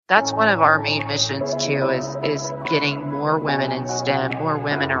that's one of our main missions too, is getting more women in STEM, more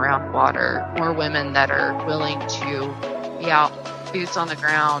women around water, more women that are willing to be out, boots on the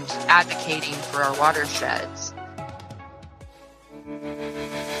ground, advocating for our watersheds.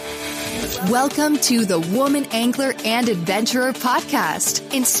 Welcome to the Woman Angler and Adventurer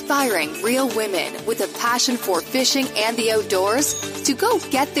podcast, inspiring real women with a passion for fishing and the outdoors to go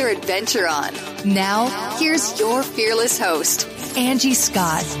get their adventure on. Now, here's your fearless host, Angie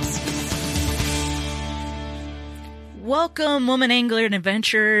Scott. Welcome, Woman Angler and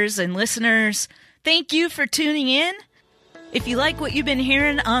Adventurers and listeners. Thank you for tuning in. If you like what you've been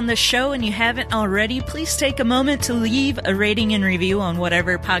hearing on the show and you haven't already, please take a moment to leave a rating and review on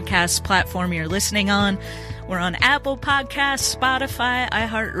whatever podcast platform you're listening on. We're on Apple Podcasts, Spotify,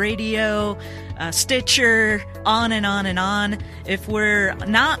 iHeartRadio, Stitcher, on and on and on. If we're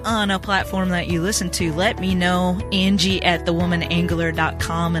not on a platform that you listen to, let me know, Angie at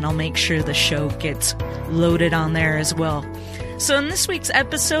thewomanangler.com, and I'll make sure the show gets loaded on there as well. So in this week's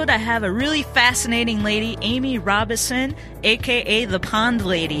episode, I have a really fascinating lady, Amy Robison, a.k.a. the Pond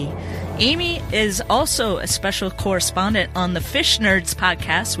Lady. Amy is also a special correspondent on the Fish Nerds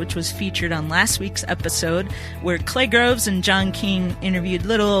podcast, which was featured on last week's episode, where Clay Groves and John King interviewed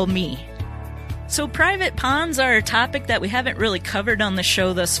little old me. So private ponds are a topic that we haven't really covered on the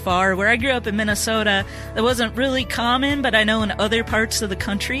show thus far. Where I grew up in Minnesota, that wasn't really common, but I know in other parts of the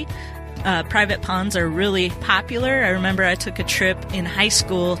country, private ponds are really popular. I remember I took a trip in high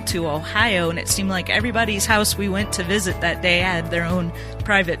school to Ohio, and it seemed like everybody's house we went to visit that day had their own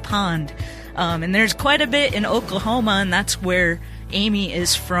private pond. And there's quite a bit in Oklahoma, and that's where Amy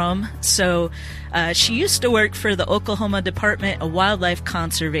is from. So she used to work for the Oklahoma Department of Wildlife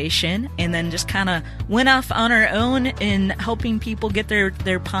Conservation, and then just kind of went off on her own in helping people get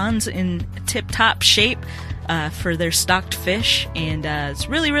their ponds in tip-top shape for their stocked fish, and it's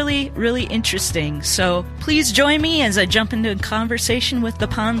really, really, really interesting. So please join me as I jump into a conversation with the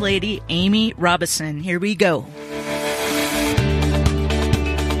pond lady, Amy Robison. Here we go.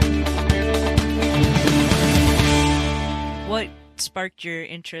 What sparked your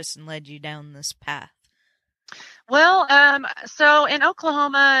interest and led you down this path? Well, so in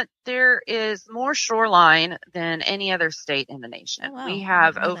Oklahoma, there is more shoreline than any other state in the nation. Oh, wow. We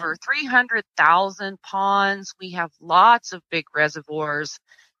have over 300,000 ponds. We have lots of big reservoirs.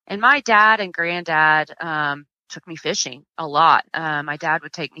 And my dad and granddad took me fishing a lot. My dad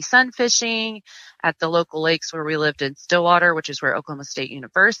would take me sun fishing at the local lakes where we lived in Stillwater, which is where Oklahoma State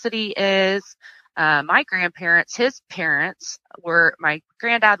University is. My grandparents, his parents my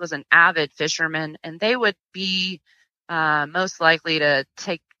granddad was an avid fisherman, and they would be most likely to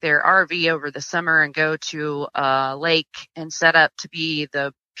take their RV over the summer and go to a lake and set up to be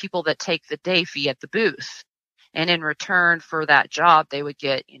the people that take the day fee at the booth. And in return for that job, they would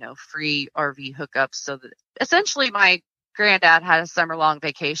get, free RV hookups. So that essentially my granddad had a summer-long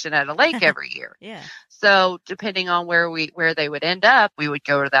vacation at a lake every year. Yeah. So depending on where they would end up, we would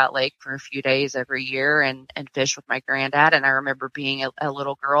go to that lake for a few days every year and fish with my granddad. And I remember being a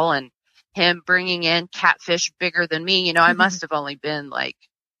little girl and him bringing in catfish bigger than me. I must have only been like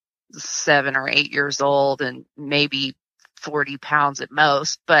 7 or 8 years old and maybe 40 pounds at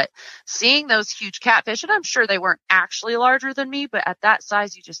most. But seeing those huge catfish, and I'm sure they weren't actually larger than me, but at that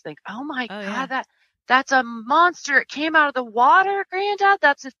size, you just think, oh my God, yeah. That's a monster. It came out of the water, Granddad.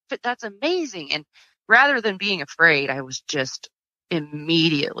 That's amazing. And rather than being afraid, I was just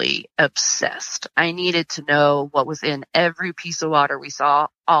immediately obsessed. I needed to know what was in every piece of water we saw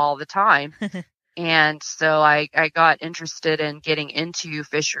all the time. And so I got interested in getting into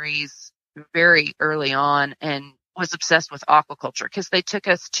fisheries very early on and was obsessed with aquaculture because they took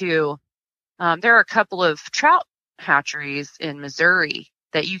us to, there are a couple of trout hatcheries in Missouri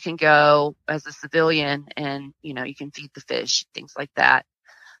that you can go as a civilian and, you can feed the fish, things like that.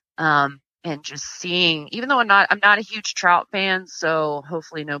 And just seeing, even though I'm not a huge trout fan, so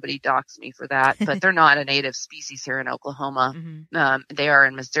hopefully nobody docks me for that, but they're not a native species here in Oklahoma. Mm-hmm. They are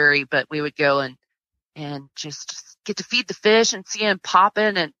in Missouri, but we would go and just get to feed the fish and see them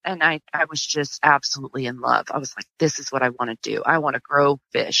popping. And I was just absolutely in love. I was like, this is what I want to do. I want to grow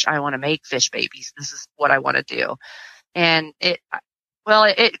fish. I want to make fish babies. This is what I want to do. And it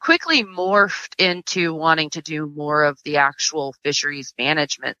quickly morphed into wanting to do more of the actual fisheries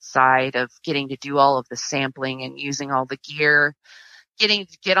management side of getting to do all of the sampling and using all the gear, getting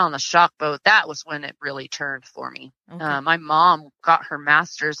to get on the shock boat. That was when it really turned for me. Okay. My mom got her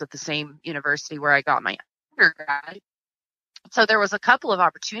master's at the same university where I got my undergrad. So there was a couple of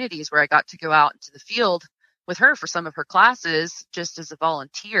opportunities where I got to go out into the field with her for some of her classes just as a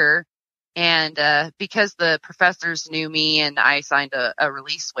volunteer. And because the professors knew me and I signed a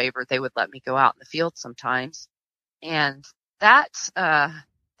release waiver, they would let me go out in the field sometimes. And that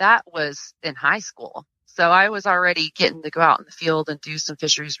was in high school. So I was already getting to go out in the field and do some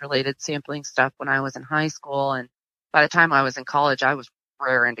fisheries related sampling stuff when I was in high school. And by the time I was in college, I was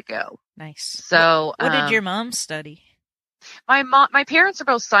raring to go. Nice. So what did your mom study? My parents are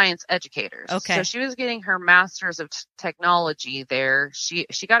both science educators. Okay. So she was getting her master's of technology there. She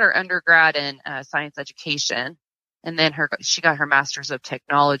got her undergrad in science education, and then she got her master's of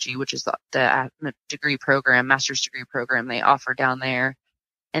technology, which is the degree program, master's degree program they offer down there.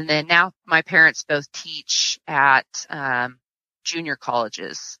 And then now my parents both teach at junior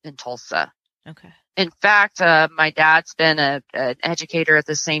colleges in Tulsa. Okay. In fact, my dad's been an educator at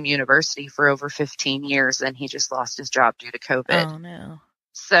the same university for over 15 years, and he just lost his job due to COVID. Oh no!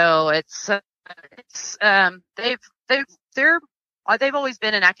 So they've always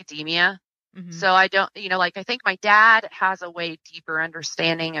been in academia. Mm-hmm. So I don't, I think my dad has a way deeper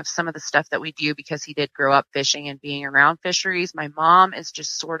understanding of some of the stuff that we do because he did grow up fishing and being around fisheries. My mom is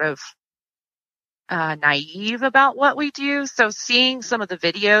just sort of naive about what we do. So seeing some of the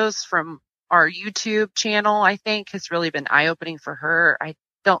videos from our YouTube channel, I think, has really been eye-opening for her. I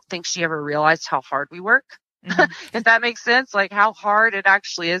don't think she ever realized how hard we work, mm-hmm. if that makes sense, like how hard it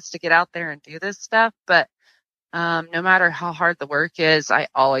actually is to get out there and do this stuff. But no matter how hard the work is, I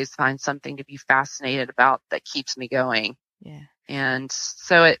always find something to be fascinated about that keeps me going. Yeah. And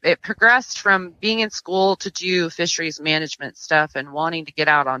so it progressed from being in school to do fisheries management stuff and wanting to get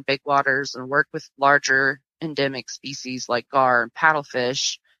out on big waters and work with larger endemic species like gar and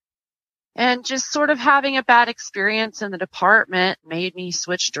paddlefish. And just sort of having a bad experience in the department made me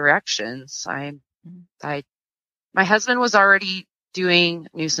switch directions. My husband was already doing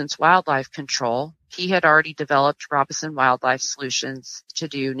nuisance wildlife control. He had already developed Robison Wildlife Solutions to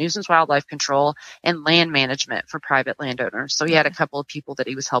do nuisance wildlife control and land management for private landowners. So he had a couple of people that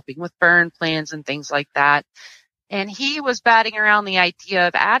he was helping with burn plans and things like that. And he was batting around the idea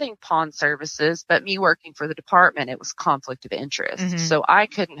of adding pond services, but me working for the department, it was conflict of interest. Mm-hmm. So I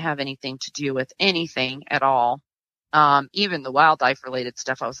couldn't have anything to do with anything at all. Even the wildlife related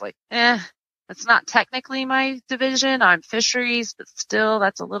stuff, I was like, that's not technically my division. I'm fisheries, but still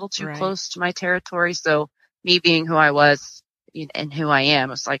that's a little too close to my territory. So me being who I was and who I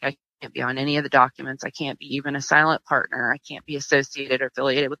am, it's like I can't be on any of the documents. I can't be even a silent partner. I can't be associated or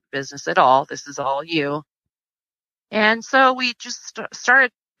affiliated with the business at all. This is all you. And so we just started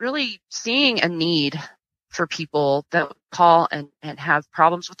really seeing a need for people that would call and have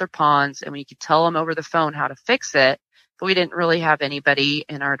problems with their ponds. And we could tell them over the phone how to fix it. But we didn't really have anybody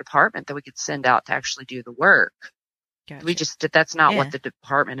in our department that we could send out to actually do the work. Gotcha. That's not what the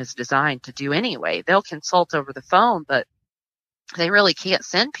department is designed to do anyway. They'll consult over the phone, but they really can't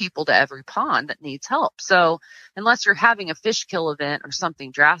send people to every pond that needs help. So unless you're having a fish kill event or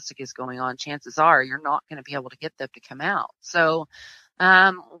something drastic is going on, chances are you're not going to be able to get them to come out. So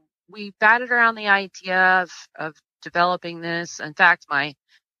we batted around the idea of developing this. In fact, my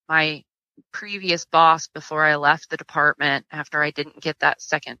previous boss, before I left the department, after I didn't get that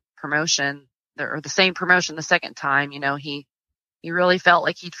second promotion or the same promotion the second time, he really felt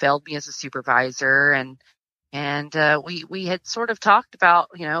like he'd failed me as a supervisor. And we had sort of talked about,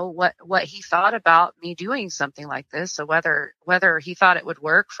 what he thought about me doing something like this. So whether he thought it would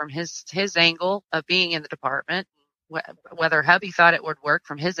work from his angle of being in the department, whether hubby thought it would work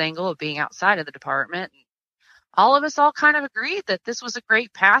from his angle of being outside of the department. All of us all kind of agreed that this was a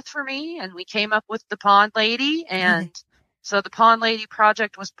great path for me. And we came up with the Pond Lady. And so the Pond Lady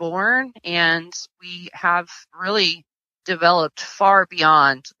project was born, and we have really developed far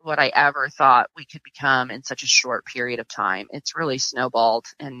beyond what I ever thought we could become in such a short period of time. It's really snowballed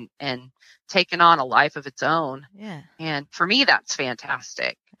and taken on a life of its own. Yeah. And for me, that's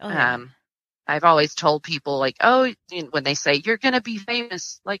fantastic. Oh, yeah. I've always told people like, when they say you're going to be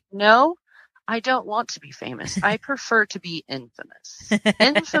famous, like, no, I don't want to be famous. I prefer to be infamous.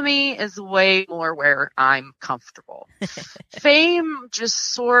 Infamy is way more where I'm comfortable. Fame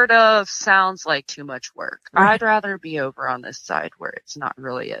just sort of sounds like too much work. Right. I'd rather be over on this side where it's not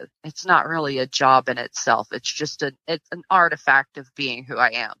really a job in itself. It's just it's an artifact of being who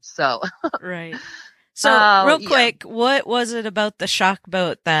I am. So right. So real quick, what was it about the shock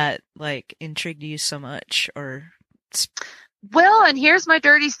boat that intrigued you so much? Well, and here's my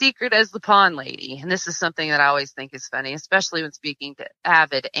dirty secret as the pond lady. And this is something that I always think is funny, especially when speaking to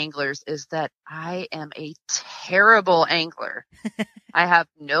avid anglers, is that I am a terrible angler. I have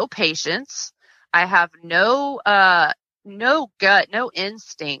no patience. I have no gut, no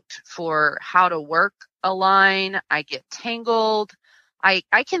instinct for how to work a line. I get tangled.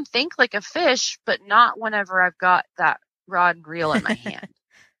 I can think like a fish, but not whenever I've got that rod and reel in my hand.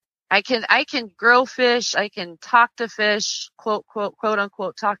 I can grow fish. I can talk to fish, quote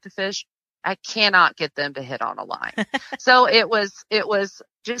unquote, talk to fish. I cannot get them to hit on a line. So it was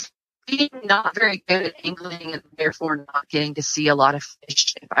just being not very good at angling and therefore not getting to see a lot of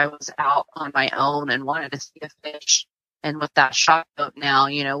fish if I was out on my own and wanted to see a fish. And with that shock boat now,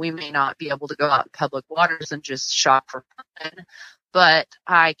 we may not be able to go out in public waters and just shock for fun, but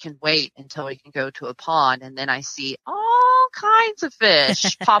I can wait until we can go to a pond, and then I see all kinds of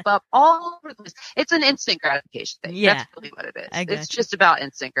fish pop up all over the place. It's an instant gratification thing. Yeah, that's really what it is. It's just about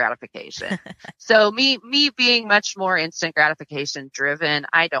instant gratification. So me being much more instant gratification driven,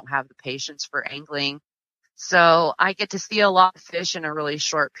 I don't have the patience for angling. So I get to see a lot of fish in a really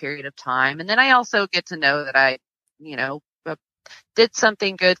short period of time. And then I also get to know that I did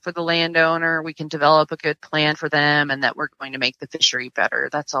something good for the landowner. We can develop a good plan for them, and that we're going to make the fishery better.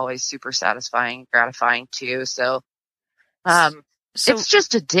 That's always super satisfying and gratifying too. So it's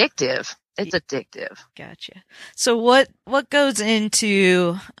just addictive. It's addictive. Gotcha. So what goes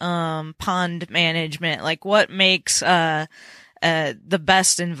into pond management? Like, what makes the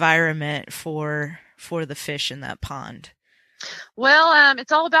best environment for the fish in that pond? Well,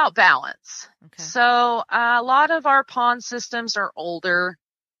 it's all about balance. Okay. So a lot of our pond systems are older.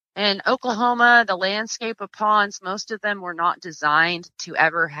 In Oklahoma, the landscape of ponds, most of them were not designed to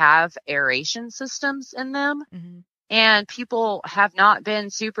ever have aeration systems in them. Mm-hmm. And people have not been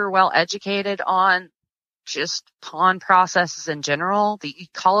super well educated on just pond processes in general, the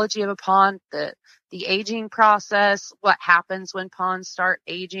ecology of a pond, the aging process, what happens when ponds start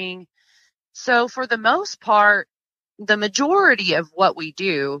aging. So for the most part, the majority of what we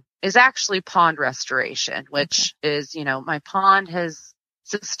do is actually pond restoration, which is, my pond has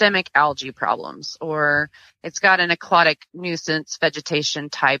systemic algae problems, or it's got an aquatic nuisance vegetation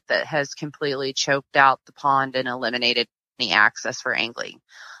type that has completely choked out the pond and eliminated any access for angling.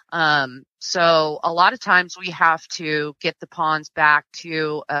 So a lot of times we have to get the ponds back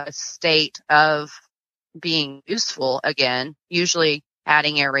to a state of being useful again, usually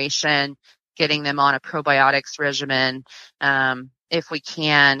adding aeration, getting them on a probiotics regimen. If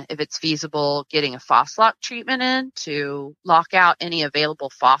it's feasible, getting a phosphate treatment in to lock out any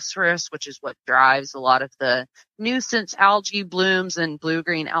available phosphorus, which is what drives a lot of the nuisance algae blooms and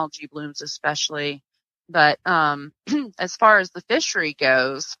blue-green algae blooms especially. But as far as the fishery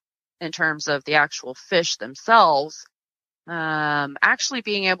goes, in terms of the actual fish themselves, actually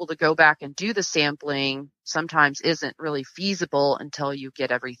being able to go back and do the sampling sometimes isn't really feasible until you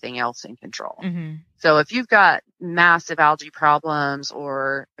get everything else in control. Mm-hmm. So if you've got massive algae problems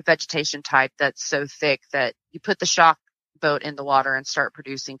or a vegetation type that's so thick that you put the shock boat in the water and start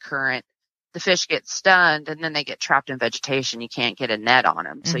producing current, the fish get stunned and then they get trapped in vegetation. You can't get a net on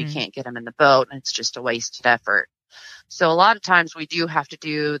them. So you can't get them in the boat, and it's just a wasted effort. So a lot of times we do have to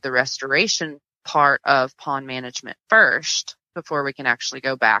do the restoration part of pond management first before we can actually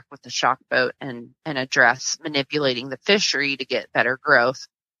go back with the shock boat and address manipulating the fishery to get better growth.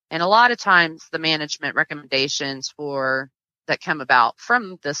 And a lot of times the management recommendations that come about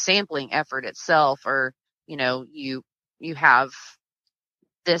from the sampling effort itself are, you have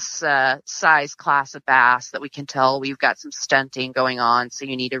this size class of bass that we can tell we've got some stunting going on, so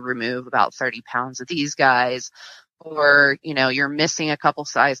you need to remove about 30 pounds of these guys. Or, you're missing a couple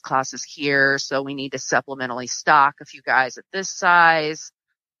size classes here, so we need to supplementally stock a few guys at this size,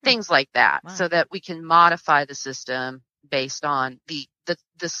 things like that. Wow. So that we can modify the system based on the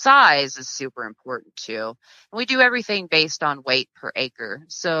size is super important too. And we do everything based on weight per acre.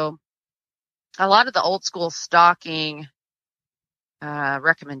 So a lot of the old school stocking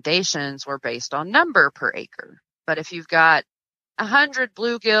recommendations were based on number per acre. But if you've got 100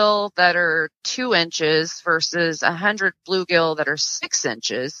 bluegill that are 2 inches versus 100 bluegill that are 6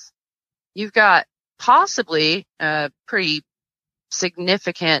 inches, you've got possibly a pretty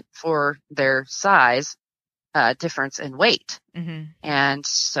significant for their size difference in weight. Mm-hmm. And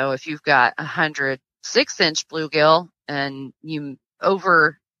so if you've got 100 6-inch bluegill and you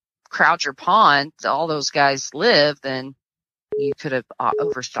overcrowd your pond, all those guys live, then you could have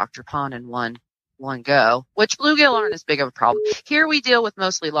overstocked your pond in one go, which bluegill aren't as big of a problem. Here we deal with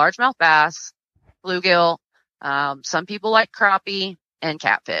mostly largemouth bass, bluegill. Some people like crappie and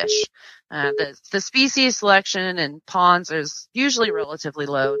catfish. The species selection in ponds is usually relatively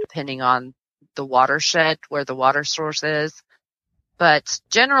low depending on the watershed where the water source is. But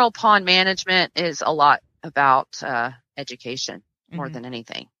general pond management is a lot about education more than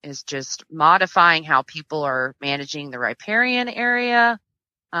anything. Is just modifying how people are managing the riparian area,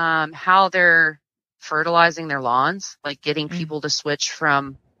 how they're fertilizing their lawns, like getting people to switch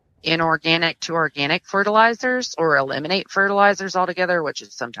from inorganic to organic fertilizers or eliminate fertilizers altogether, which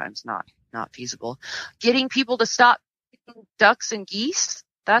is sometimes not feasible. Getting people to stop eating ducks and geese,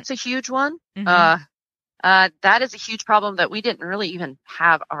 that's a huge one. That is a huge problem that we didn't really even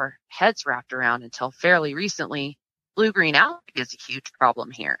have our heads wrapped around until fairly recently. Blue-green algae is a huge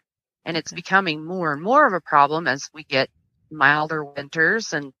problem here. And it's becoming more and more of a problem as we get milder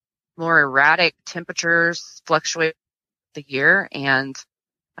winters and more erratic temperatures fluctuate the year, and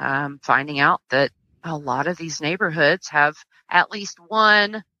finding out that a lot of these neighborhoods have at least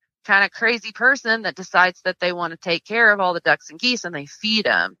one kind of crazy person that decides that they want to take care of all the ducks and geese and they feed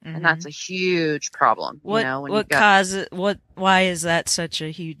them. And that's a huge problem. Why is that such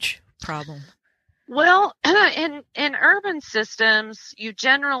a huge problem? Well, in urban systems, you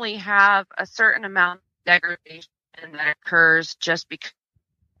generally have a certain amount of degradation that occurs just because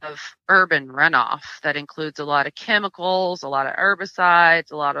of urban runoff. That includes a lot of chemicals, a lot of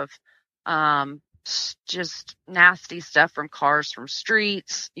herbicides, a lot of just nasty stuff from cars, from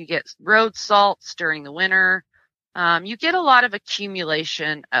streets. You get road salts during the winter. You get a lot of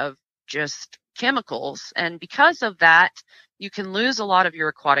accumulation of just chemicals. And because of that, you can lose a lot of your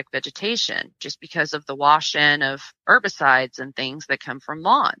aquatic vegetation just because of the wash-in of herbicides and things that come from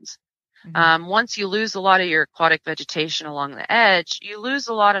lawns. Once you lose a lot of your aquatic vegetation along the edge, you lose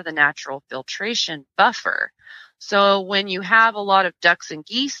a lot of the natural filtration buffer. So when you have a lot of ducks and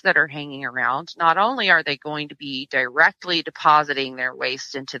geese that are hanging around, not only are they going to be directly depositing their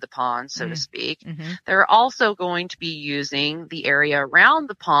waste into the pond, so to speak, they're also going to be using the area around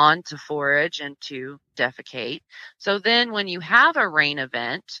the pond to forage and to defecate. So then when you have a rain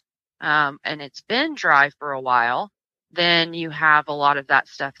event, and it's been dry for a while, then you have a lot of that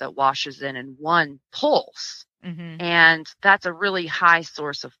stuff that washes in one pulse. And that's a really high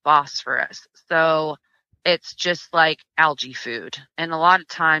source of phosphorus. So it's just like algae food. And a lot of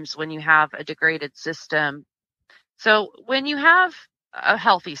times when you have a degraded system, so when you have a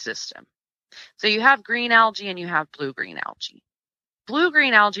healthy system, so you have green algae and you have blue-green algae.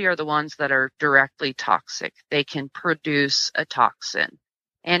 Blue-green algae are the ones that are directly toxic. They can produce a toxin.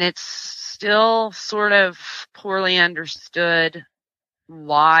 And it's still sort of poorly understood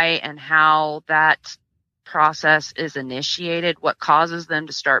why and how that process is initiated, what causes them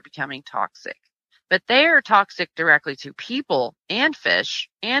to start becoming toxic. But they are toxic directly to people and fish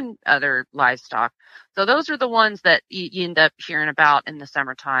and other livestock. So those are the ones that you end up hearing about in the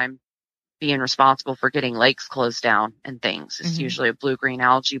summertime being responsible for getting lakes closed down and things. It's usually a blue-green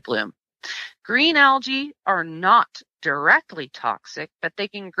algae bloom. Green algae are not directly toxic, but they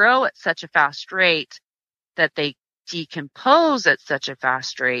can grow at such a fast rate that they decompose at such a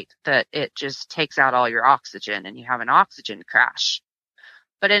fast rate that it just takes out all your oxygen and you have an oxygen crash.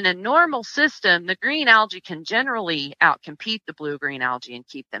 But in a normal system, the green algae can generally outcompete the blue-green algae and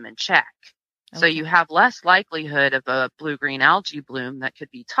keep them in check. So you have less likelihood of a blue-green algae bloom that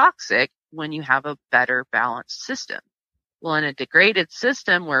could be toxic when you have a better balanced system. Well, in a degraded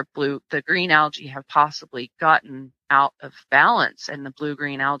system where the green algae have possibly gotten out of balance and the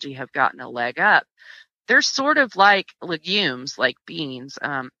blue-green algae have gotten a leg up, they're sort of like legumes, like beans.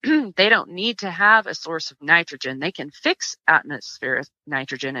 They don't need to have a source of nitrogen. They can fix atmospheric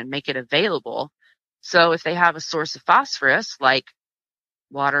nitrogen and make it available. So if they have a source of phosphorus, like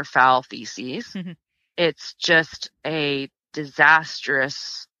waterfowl feces, it's just a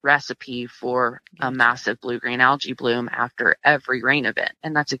disastrous recipe for a massive blue-green algae bloom after every rain event.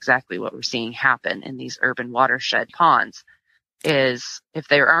 And that's exactly what we're seeing happen in these urban watershed ponds. Is if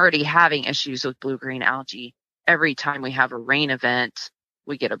they're already having issues with blue-green algae, every time we have a rain event,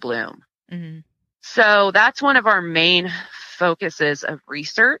 we get a bloom. So that's one of our main focuses of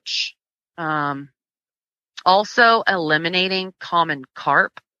research. Also, eliminating common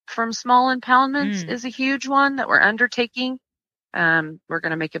carp from small impoundments is a huge one that we're undertaking. We're going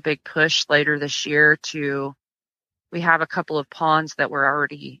to make a big push later this year we have a couple of ponds that we're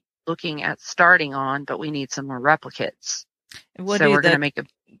already looking at starting on, but we need some more replicates. What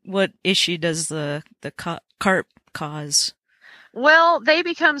issue does the carp cause? Well, they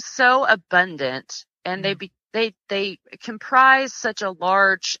become so abundant and they comprise such a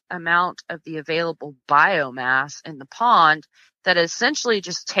large amount of the available biomass in the pond that essentially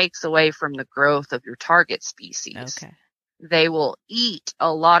just takes away from the growth of your target species. They will eat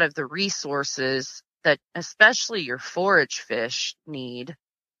a lot of the resources that especially your forage fish need.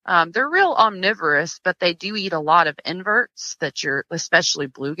 They're real omnivorous, but they do eat a lot of inverts that especially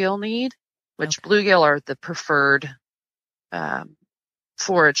bluegill need, which bluegill are the preferred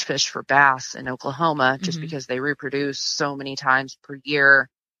forage fish for bass in Oklahoma, just because they reproduce so many times per year.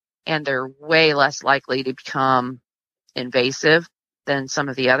 and they're way less likely to become invasive than some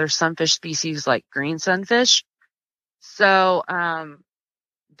of the other sunfish species like green sunfish. So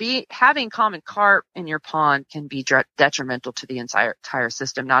having common carp in your pond can be detrimental to the entire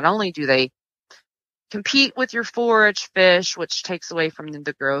system. Not only do they compete with your forage fish, which takes away from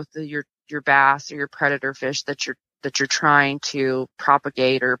the growth of your bass or your predator fish that you're trying to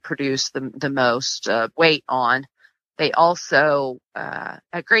propagate or produce the most weight on. They also,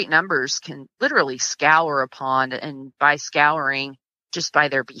 at great numbers, can literally scour a pond, and by scouring, just by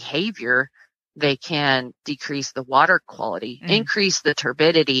their behavior, they can decrease the water quality, increase the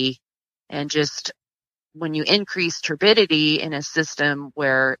turbidity, and just when you increase turbidity in a system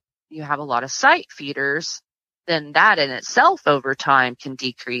where you have a lot of sight feeders, then that in itself over time can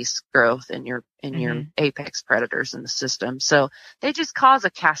decrease growth in your apex predators in the system. So they just cause a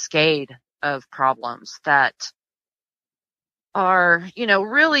cascade of problems that are,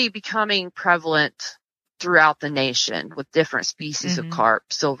 really becoming prevalent throughout the nation with different species of carp,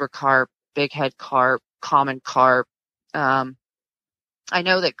 silver carp, bighead carp, common carp. I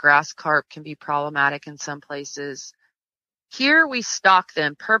know that grass carp can be problematic in some places. Here we stock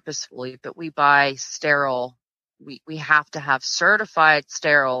them purposefully, but we buy sterile. We have to have certified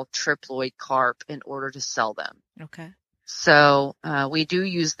sterile triploid carp in order to sell them. Okay. So we do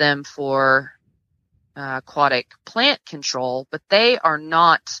use them for aquatic plant control, but they are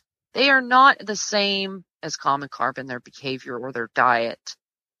not the same as common carp in their behavior or their diet.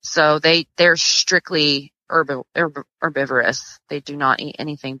 So they're strictly herbivorous. They do not eat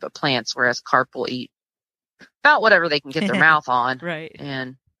anything but plants, whereas carp will eat about whatever they can get their mouth on. Right.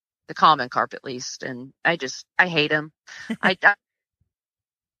 And the common carp at least. And I hate them. I'm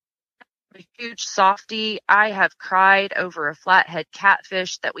a huge softie. I have cried over a flathead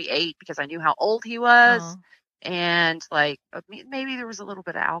catfish that we ate because I knew how old he was. Aww. And maybe there was a little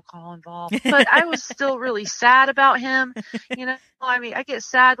bit of alcohol involved, but I was still really sad about him. I get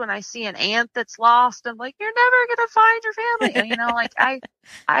sad when I see an ant that's lost. I'm like, you're never going to find your family.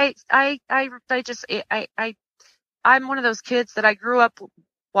 I'm one of those kids that I grew up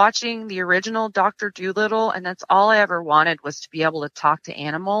watching the original Dr. Dolittle, and that's all I ever wanted was to be able to talk to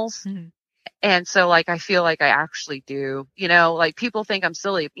animals. Mm-hmm. And so, I feel like I actually do, people think I'm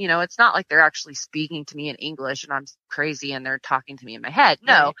silly. It's not like they're actually speaking to me in English and I'm crazy and they're talking to me in my head.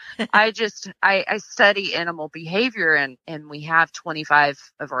 No, right. I study animal behavior and we have 25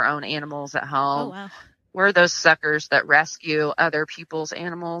 of our own animals at home. Oh, wow. We're those suckers that rescue other people's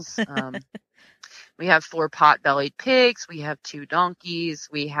animals. We have 4 pot-bellied pigs. We have 2 donkeys.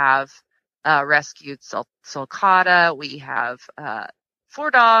 We have rescued sulcata. We have 4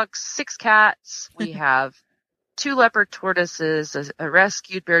 dogs, 6 cats. We have 2 leopard tortoises, a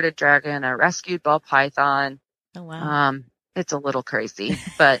rescued bearded dragon, a rescued ball python. Oh, wow. It's a little crazy,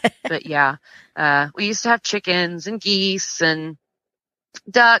 but yeah. We used to have chickens and geese and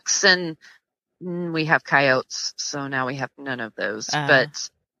ducks, and we have coyotes. So now we have none of those.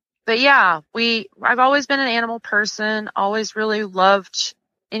 But yeah, I've always been an animal person, always really loved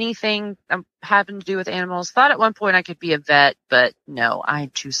anything having to do with animals. Thought at one point I could be a vet, but no, I'm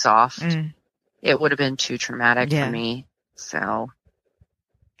too soft. It would have been too traumatic for me. So,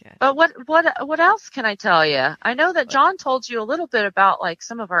 good. But what else can I tell you? I know that John told you a little bit about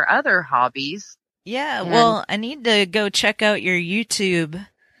some of our other hobbies. Yeah, well, I need to go check out your YouTube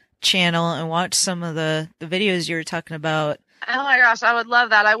channel and watch some of the videos you were talking about. Oh my gosh, I would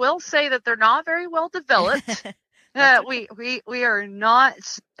love that. I will say that they're not very well developed. We are not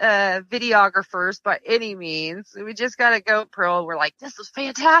videographers by any means. We just got a GoPro. We're like, this is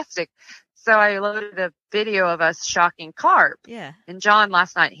fantastic. So I loaded a video of us shocking carp. Yeah. And John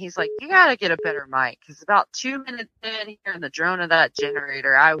last night, he's like, you got to get a better mic. Because about 2 minutes in here in the drone of that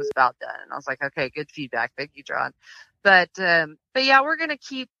generator, I was about done. And I was like, okay, good feedback. Thank you, John. But yeah, we're going to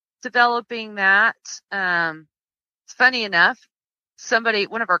keep developing that. It's funny enough,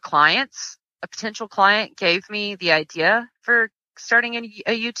 one of our clients, a potential client, gave me the idea for starting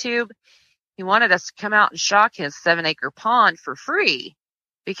a YouTube. He wanted us to come out and shock his 7-acre pond for free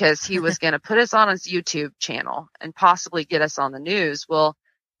because he was going to put us on his YouTube channel and possibly get us on the news. Well,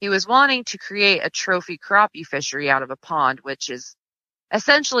 he was wanting to create a trophy crappie fishery out of a pond, which is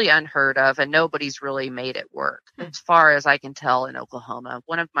essentially unheard of, and nobody's really made it work as far as I can tell in Oklahoma.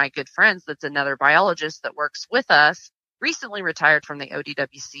 One of my good friends that's another biologist that works with us recently retired from the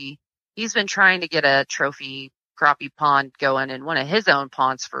ODWC. He's been trying to get a trophy crappie pond going in one of his own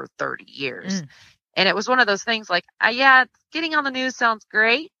ponds for 30 years. And it was one of those things getting on the news sounds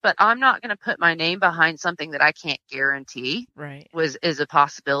great, but I'm not going to put my name behind something that I can't guarantee is a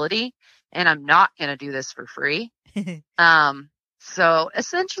possibility. And I'm not going to do this for free. So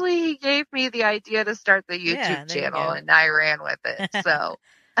essentially he gave me the idea to start the YouTube there you channel go. and I ran with it. So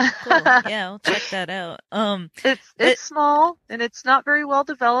Cool. Yeah, I'll check that out. it's small and it's not very well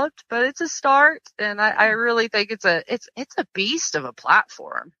developed, but it's a start. And I really think it's a beast of a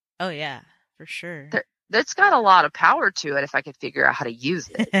platform. Oh yeah, for sure. That's got a lot of power to it if I could figure out how to use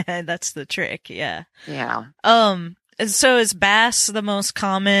it. That's the trick. Yeah. Yeah. So is bass the most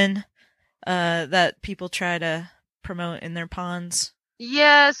common that people try to promote in their ponds?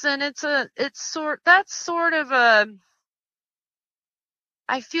 Yes, and that's sort of a,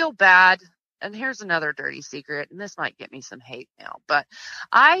 I feel bad. And here's another dirty secret, and this might get me some hate mail, but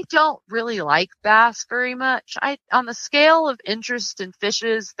I don't really like bass very much. On the scale of interest in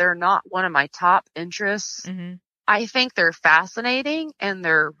fishes, they're not one of my top interests. Mm-hmm. I think they're fascinating and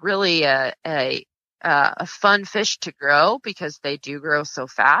they're really a fun fish to grow because they do grow so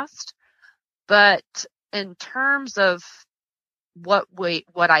fast. But in terms of what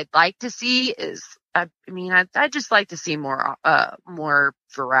I'd like to see is, I'd just like to see more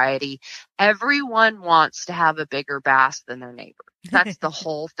variety. Everyone wants to have a bigger bass than their neighbor. That's the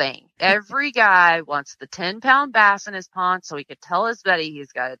whole thing. Every guy wants the 10-pound bass in his pond so he could tell his buddy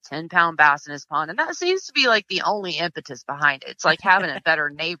he's got a 10-pound bass in his pond. And that seems to be like the only impetus behind it. It's like having a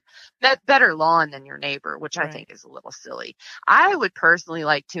better lawn than your neighbor, which I think is a little silly. I would personally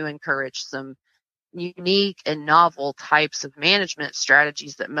like to encourage some unique and novel types of management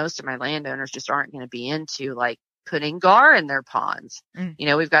strategies that most of my landowners just aren't going to be into, like putting gar in their ponds.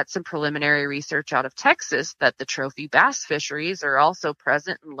 We've got some preliminary research out of Texas that the trophy bass fisheries are also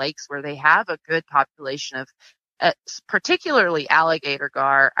present in lakes where they have a good population of particularly alligator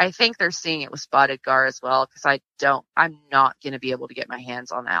gar. I think they're seeing it with spotted gar as well, because I'm not going to be able to get my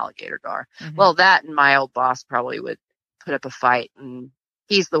hands on alligator gar. Mm-hmm. Well, that and my old boss probably would put up a fight, and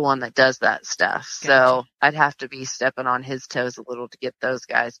he's the one that does that stuff. Gotcha. So I'd have to be stepping on his toes a little to get those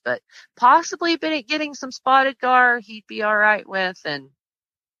guys, but possibly getting some spotted gar he'd be all right with. And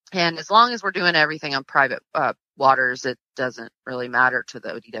as long as we're doing everything on private waters, it doesn't really matter to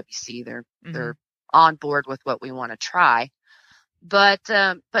the ODWC. They're on board with what we want to try. But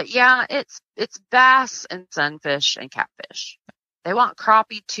yeah, it's bass and sunfish and catfish. They want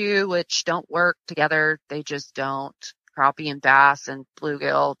crappie too, which don't work together. They just don't. Crappie and bass and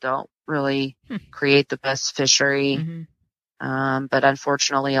bluegill don't really create the best fishery. Mm-hmm. But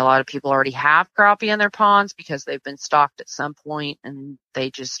unfortunately, a lot of people already have crappie in their ponds because they've been stocked at some point, and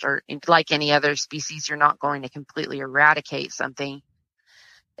they just are, like any other species, you're not going to completely eradicate something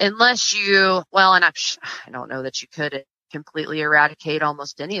unless and I don't know that you could completely eradicate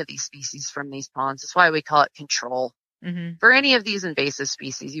almost any of these species from these ponds. That's why we call it control. Mm-hmm. For any of these invasive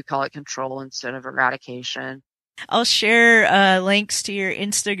species, you call it control instead of eradication. I'll share links to your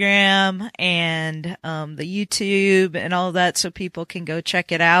Instagram and the YouTube and all that so people can go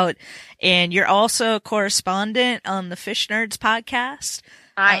check it out. And you're also a correspondent on the Fish Nerds podcast.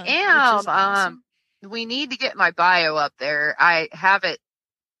 I am. Awesome. We need to get my bio up there. I have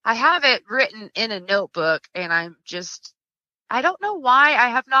it written in a notebook, and I don't know why I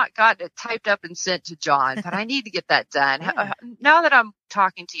have not gotten it typed up and sent to John, but I need to get that done. Yeah. Now that I'm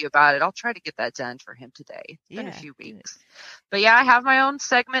talking to you about it, I'll try to get that done for him today. It's been a few weeks. But yeah, I have my own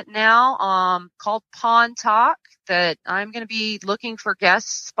segment now called Pond Talk that I'm going to be looking for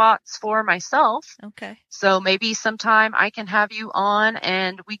guest spots for myself. Okay. So maybe sometime I can have you on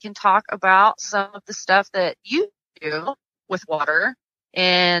and we can talk about some of the stuff that you do with water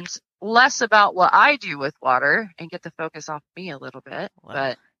and less about what I do with water and get the focus off me a little bit.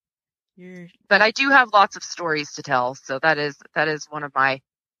 Wow. But I do have lots of stories to tell. So that is one of my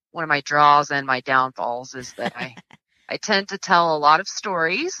draws and my downfalls is that I tend to tell a lot of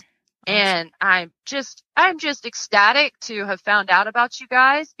stories. Awesome. And I'm just ecstatic to have found out about you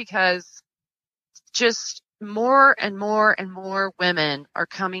guys, because just more and more and more women are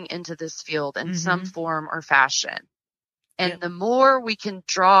coming into this field in some form or fashion. And the more we can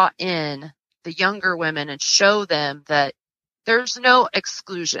draw in the younger women and show them that there's no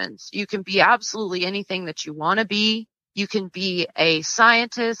exclusions. You can be absolutely anything that you want to be. You can be a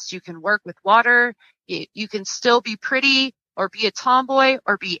scientist. You can work with water. You can still be pretty or be a tomboy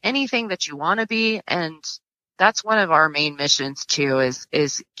or be anything that you want to be. And that's one of our main missions too,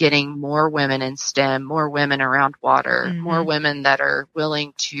 is getting more women in STEM, more women around water, more women that are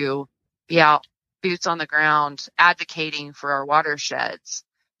willing to be out, boots on the ground, advocating for our watersheds.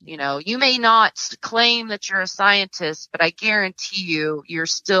 You may not claim that you're a scientist, but I guarantee you're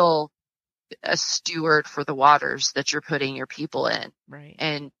still a steward for the waters that you're putting your people in. Right.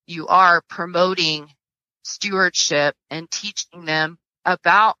 And you are promoting stewardship and teaching them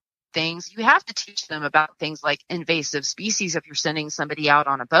about things. You have to teach them about things like invasive species if you're sending somebody out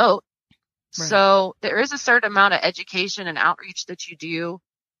on a boat. Right. So there is a certain amount of education and outreach that you do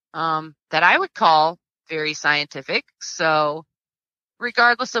that I would call very scientific. So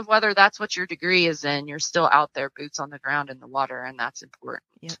regardless of whether that's what your degree is in, you're still out there, boots on the ground in the water, and that's important.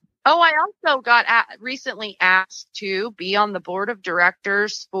 Yep. Oh, I also got recently asked to be on the board of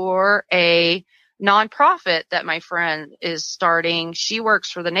directors for a nonprofit that my friend is starting. She works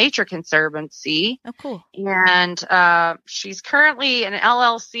for the Nature Conservancy. Oh, cool. And she's currently an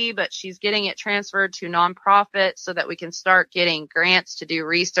LLC, but she's getting it transferred to nonprofit so that we can start getting grants to do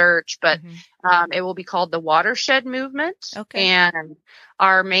research. But it will be called the Watershed Movement. Okay. And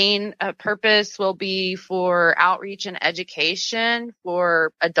our main purpose will be for outreach and education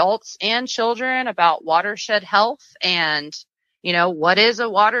for adults and children about watershed health and, you know, what is a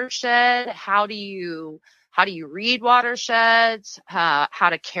watershed? How do you read watersheds? How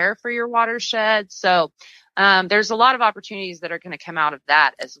to care for your watershed? So, there's a lot of opportunities that are going to come out of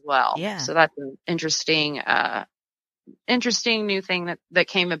that as well. Yeah. So that's an interesting new thing that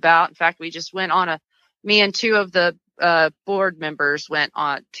came about. In fact, we just went on me and two of the board members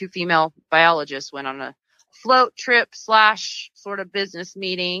two female biologists went on a float trip / sort of business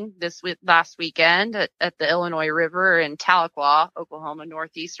meeting last weekend at the Illinois River in Tahlequah, Oklahoma,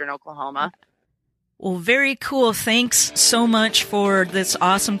 northeastern Oklahoma. Well, very cool. Thanks so much for this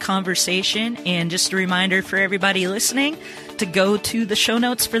awesome conversation. And just a reminder for everybody listening to go to the show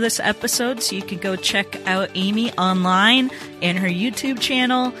notes for this episode so you can go check out Amy online and her YouTube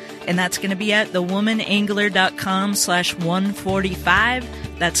channel. And that's going to be at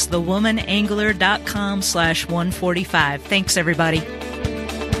thewomanangler.com/145. That's thewomanangler.com/145. Thanks, everybody.